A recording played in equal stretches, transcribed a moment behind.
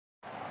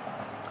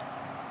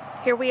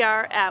Here we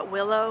are at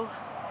Willow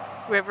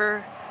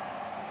River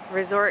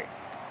Resort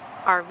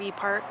RV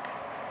Park.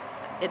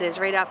 It is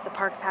right off the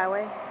Parks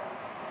Highway.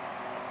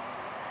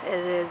 It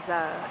is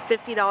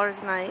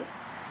 $50 a night,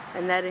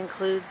 and that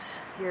includes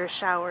your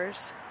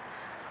showers.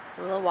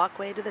 A little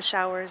walkway to the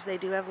showers. They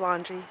do have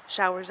laundry.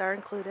 Showers are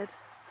included.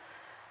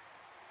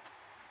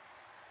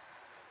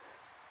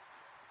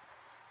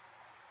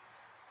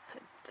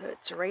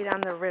 It's right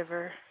on the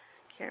river.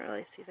 Can't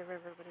really see the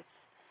river, but it's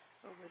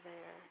over there.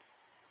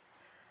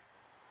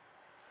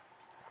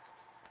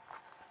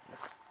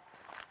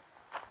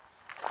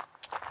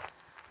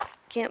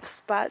 Camp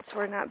spots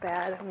were not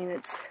bad. I mean,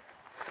 it's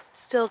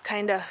still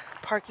kind of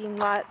parking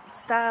lot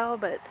style,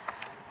 but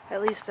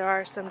at least there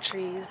are some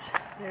trees.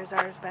 There's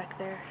ours back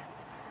there.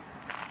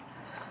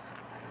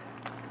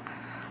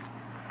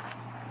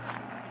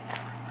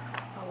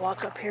 I'll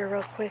walk up here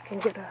real quick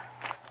and get a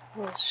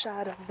little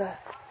shot of the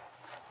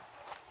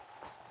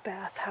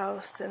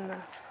bathhouse and the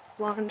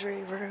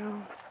laundry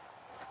room.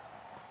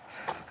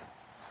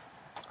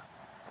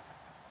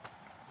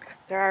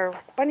 There are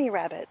bunny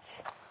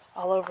rabbits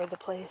all over the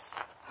place.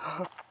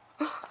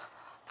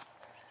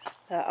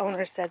 The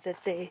owner said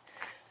that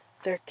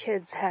their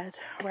kids had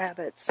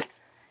rabbits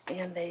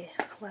and they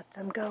let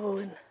them go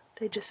and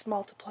they just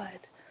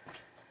multiplied.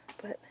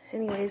 But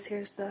anyways,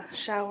 here's the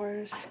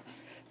showers.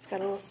 It's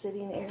got a little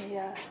sitting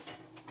area.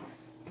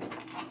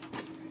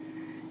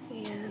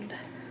 And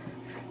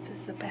this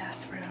is the bathroom.